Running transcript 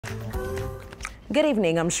Good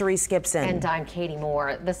evening, I'm Sharice Gibson. And I'm Katie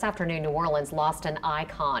Moore. This afternoon, New Orleans lost an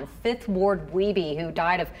icon, 5th Ward Weebie, who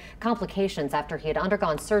died of complications after he had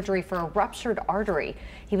undergone surgery for a ruptured artery.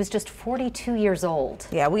 He was just 42 years old.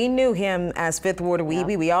 Yeah, we knew him as 5th Ward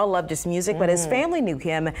Weebie. We all loved his music, but his family knew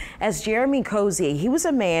him as Jerome Cosey. He was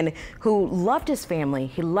a man who loved his family,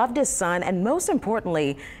 he loved his son, and most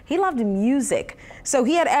importantly, he loved music. So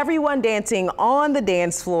he had everyone dancing on the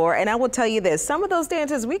dance floor, and I will tell you this, some of those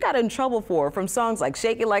dances we got in trouble for, from songs like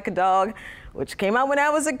Shake It Like a Dog, which came out when I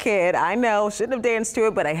was a kid. I know, shouldn't have danced to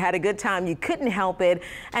it, but I had a good time. You couldn't help it.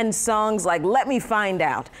 And songs like Let Me Find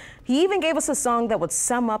Out. He even gave us a song that would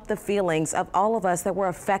sum up the feelings of all of us that were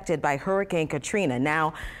affected by Hurricane Katrina.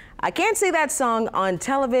 Now, I can't see that song on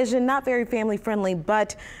television, not very family friendly,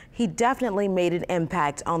 but he definitely made an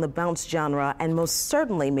impact on the bounce genre and most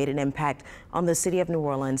certainly made an impact on the city of New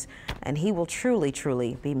Orleans. And he will truly,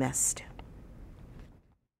 truly be missed.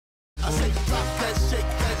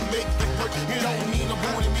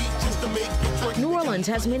 New Orleans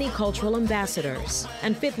has many cultural ambassadors,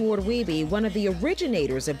 and 5th Ward Weebie, one of the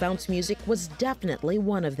originators of bounce music, was definitely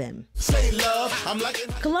one of them.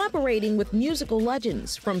 Collaborating with musical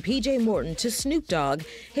legends from P.J. Morton to Snoop Dogg,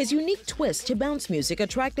 his unique twist to bounce music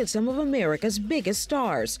attracted some of America's biggest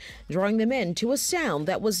stars, drawing them into a sound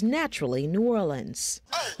that was naturally New Orleans.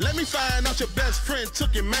 Let me find out your best friend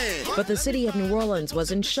took your man. But the city of New Orleans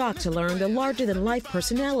was in shock to learn the larger-than-life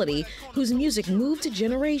personality, whose music moved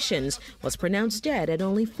generations, was pronounced dead at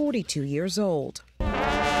only 42 years old.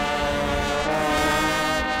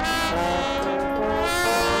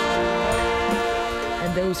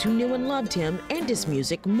 And those who knew and loved him and his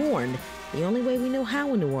music mourned, the only way we know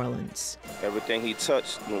how in New Orleans. Everything he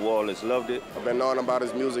touched, New Orleans loved it. I've been knowing about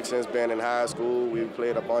his music since being in high school. We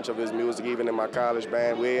played a bunch of his music, even in my college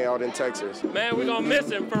band, way out in Texas. Man, we're gonna miss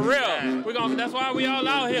him, for real. That's why we all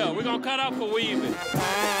out here. We're gonna cut up for Weebie.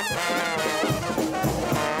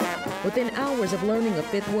 Within hours of learning of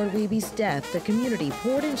 5th Ward Weebie's death, the community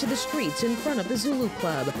poured into the streets in front of the Zulu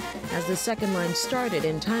Club. As the second line started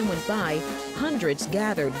and time went by, hundreds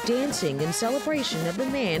gathered, dancing in celebration of the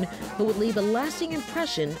man who would leave a lasting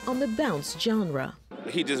impression on the bounce genre.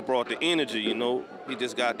 He just brought the energy, you know. He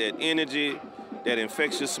just got that energy, that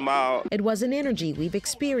infectious smile. It was an energy we've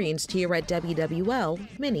experienced here at WWL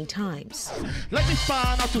many times. Let me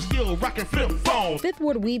find out you still rockin' flip phone. 5th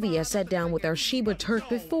Ward Weebie has sat down with our Sheba Turk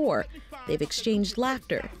before. They've exchanged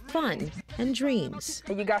laughter, fun, and dreams.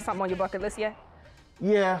 You got something on your bucket list yet?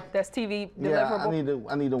 Yeah. That's TV deliverable? Yeah,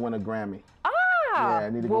 I need to win a Grammy. Yeah,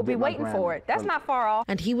 we'll be waiting for it. That's not far off.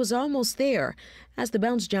 And he was almost there as the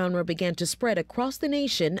bounce genre began to spread across the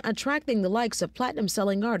nation, attracting the likes of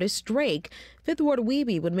platinum-selling artist Drake. 5th Ward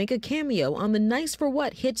Weebie would make a cameo on the Nice for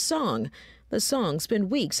What hit song. The song spent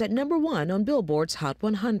weeks at #1 on Billboard's Hot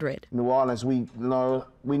 100. New Orleans, we know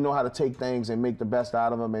how to take things and make the best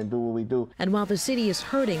out of them and do what we do. And while the city is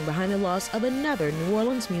hurting behind the loss of another New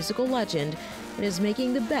Orleans musical legend, it is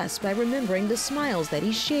making the best by remembering the smiles that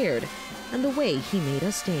he shared and the way he made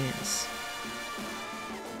us dance.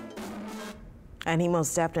 And he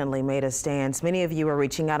most definitely made us dance. Many of you are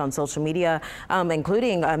reaching out on social media,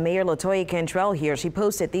 including Mayor Latoya Cantrell here. She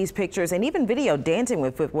posted these pictures and even video dancing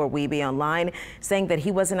with 5th Ward Weebie online, saying that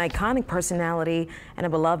he was an iconic personality and a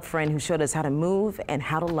beloved friend who showed us how to move and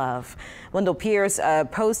how to love. Wendell Pierce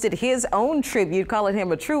posted his own tribute, calling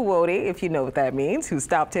him a true Wodie, if you know what that means, who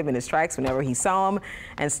stopped him in his tracks whenever he saw him.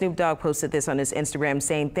 And Snoop Dogg posted this on his Instagram,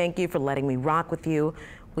 saying, "Thank you for letting me rock with you.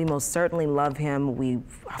 We most certainly love him. We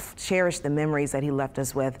cherish the memories that he left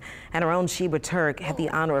us with." And our own Sheba Turk had the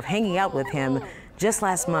honor of hanging out with him just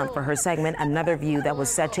last month for her segment, Another View, that was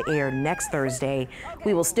set to air next Thursday.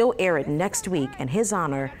 We will still air it next week in his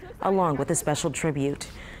honor, along with a special tribute.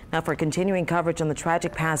 Now, for continuing coverage on the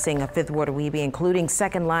tragic passing of 5th Ward Weebie, including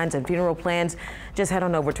second lines and funeral plans, just head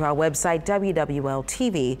on over to our website,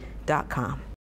 WWLTV.com.